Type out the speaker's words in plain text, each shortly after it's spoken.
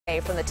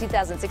From the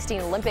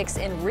 2016 Olympics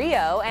in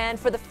Rio, and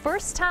for the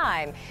first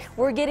time,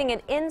 we're getting an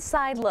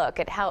inside look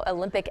at how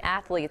Olympic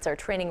athletes are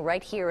training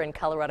right here in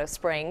Colorado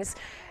Springs.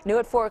 New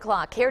at 4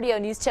 o'clock, KRDO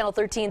News Channel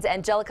 13's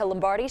Angelica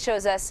Lombardi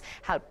shows us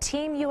how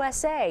Team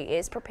USA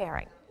is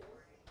preparing.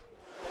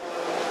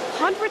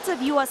 Hundreds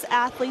of U.S.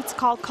 athletes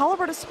call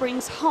Colorado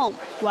Springs home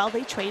while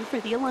they train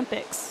for the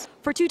Olympics.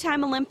 For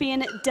two-time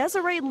Olympian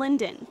Desiree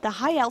Linden, the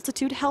high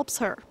altitude helps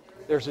her.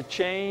 There's a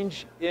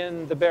change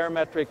in the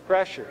barometric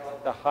pressure.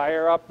 The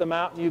higher up the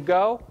mountain you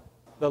go,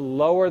 the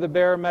lower the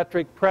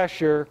barometric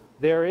pressure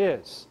there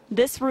is.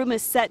 This room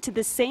is set to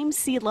the same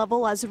sea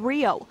level as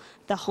Rio,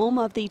 the home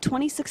of the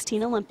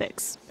 2016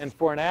 Olympics. And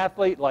for an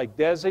athlete like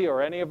Desi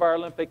or any of our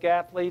Olympic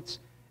athletes,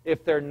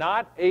 if they're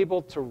not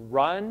able to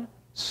run,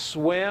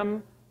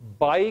 swim,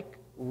 bike,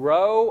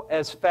 row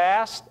as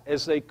fast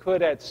as they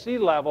could at sea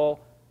level,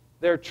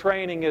 their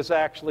training is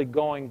actually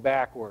going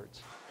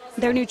backwards.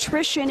 Their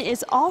nutrition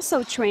is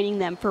also training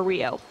them for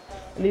Rio.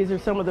 These are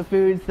some of the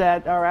foods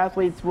that our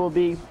athletes will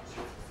be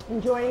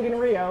enjoying in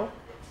Rio.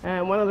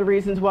 And one of the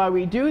reasons why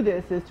we do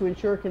this is to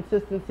ensure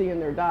consistency in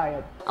their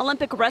diet.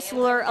 Olympic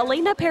wrestler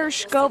Elena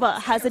Pereshkova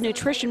has a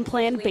nutrition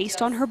plan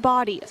based on her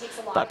body,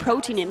 but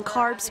protein and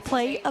carbs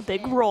play a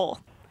big role.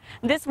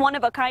 This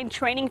one-of-a-kind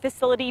training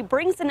facility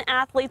brings in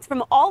athletes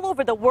from all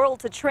over the world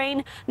to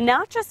train,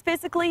 not just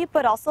physically,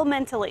 but also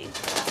mentally.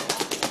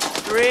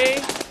 3,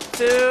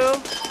 2,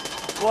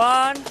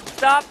 1,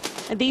 stop.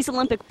 These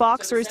Olympic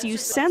boxers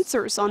use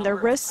sensors on their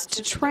wrists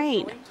to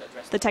train.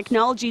 The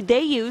technology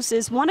they use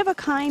is one of a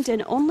kind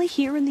and only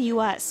here in the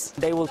U.S.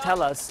 They will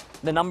tell us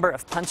the number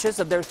of punches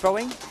that they're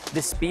throwing,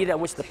 the speed at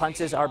which the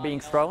punches are being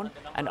thrown,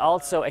 and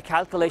also a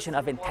calculation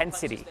of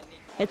intensity.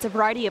 It's a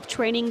variety of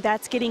training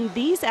that's getting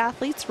these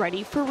athletes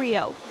ready for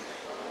Rio.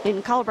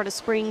 In Colorado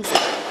Springs,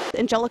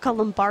 Angelica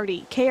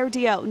Lombardi,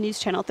 KRDO News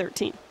Channel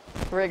 13.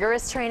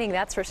 Rigorous training,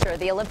 that's for sure.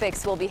 The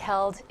Olympics will be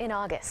held in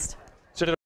August.